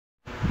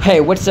Hey,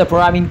 what's up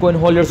Ravencoin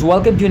holders,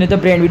 welcome to another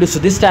brand video. So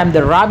this time the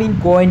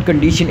Ravencoin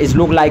condition is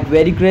look like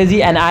very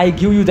crazy, and I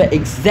give you the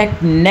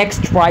exact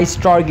next price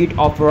target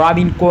of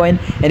Ravencoin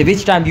and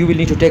which time you will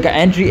need to take an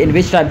entry and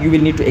which time you will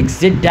need to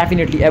exit.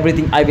 Definitely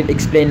everything I will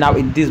explain now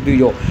in this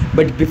video.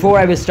 But before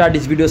I will start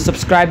this video,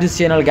 subscribe this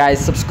channel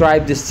guys,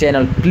 subscribe this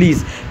channel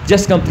please.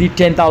 Just complete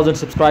 10,000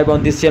 subscribers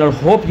on this channel.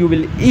 Hope you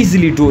will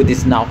easily do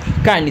this now.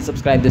 Kindly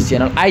subscribe this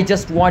channel. I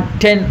just want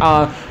 10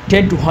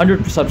 to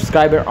 100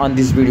 subscribers on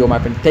this video, my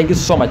friend. Thank you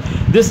so much.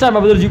 This time,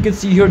 my brothers, you can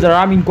see here the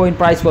Ravencoin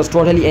price was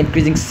totally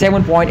increasing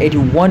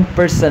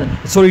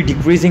 7.81%, sorry,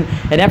 decreasing,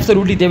 and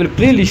absolutely they will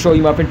clearly show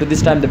you, my friend, to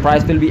this time the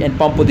price will be in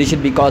pump position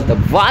because the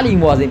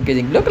volume was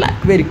increasing. Look like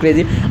very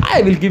crazy.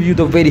 I will give you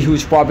the very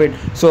huge profit,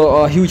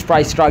 so huge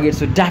price target.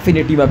 So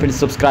definitely, my friend,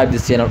 subscribe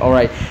this channel. All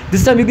right,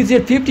 this time you can see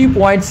at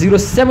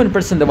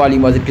 50.07% the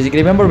volume was increasing.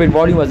 Remember, when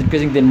volume was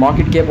increasing, then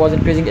market cap was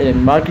increasing, and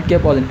when market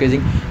cap was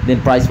increasing, then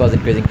price was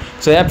increasing.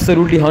 So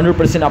absolutely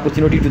 100%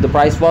 opportunity to the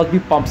price was be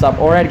pumps up.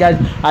 All right guys,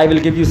 I will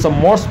give you some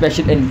more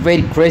special and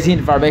very crazy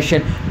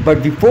information,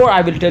 but before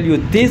I will tell you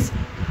this,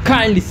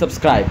 kindly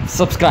subscribe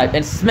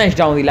and smash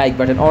down the like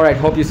button. All right,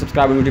 hope you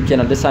subscribe to YouTube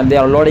channel. This time they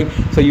are loading,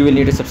 so you will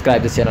need to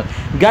subscribe this channel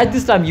guys.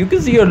 This time you can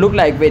see here look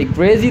like very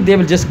crazy. They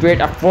will just create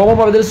a promo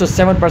over this, so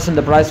 7%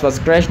 the price was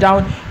crashed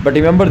down, but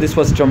remember this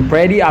was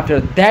temporary.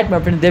 After that,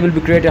 my friends, they will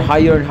be creating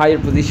higher and higher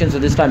position. So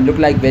this time look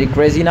like very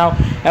crazy now.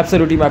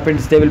 Absolutely, my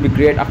friends, they will be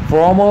create a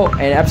promo,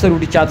 and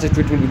absolutely chances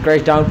it will be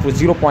crashed down for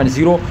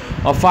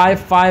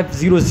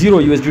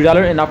 0.05500 USD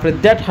dollar, and after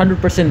that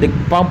 100% the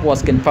pump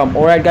was confirmed.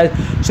 All right guys,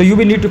 so you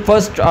will need to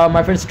first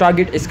my friends,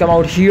 target is come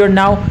out here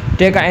now.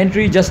 Take an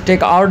entry, just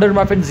take an order,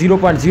 my friend,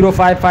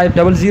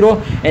 0.05500,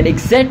 and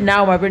exit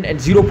now, my friend, at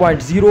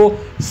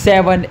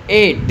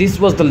 0.078. This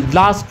was the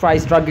last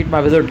price target, my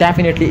brother.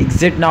 Definitely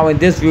exit now, and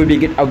this will be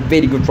get a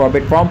very good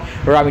profit from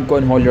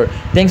Ravencoin holder.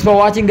 Thanks for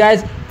watching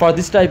guys. For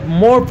this type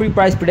more free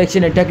price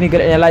prediction and technical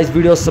analysis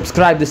videos,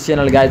 subscribe this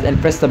channel guys and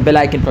press the bell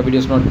icon for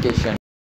videos notification.